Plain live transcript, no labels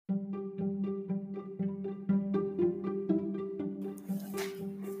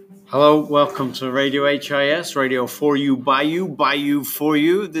Hello, welcome to Radio HIS, Radio for You, by you for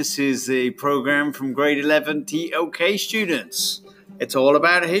you. This is a program from grade 11 TOK students. It's all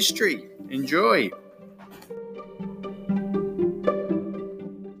about history. Enjoy.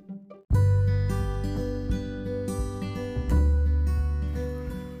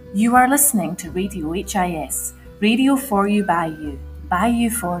 You are listening to Radio HIS, Radio for You, by you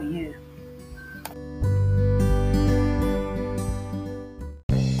for you.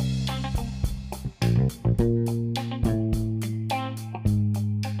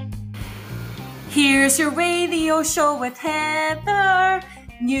 Here's your radio show with Heather,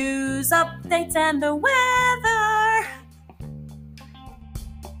 news, updates, and the weather.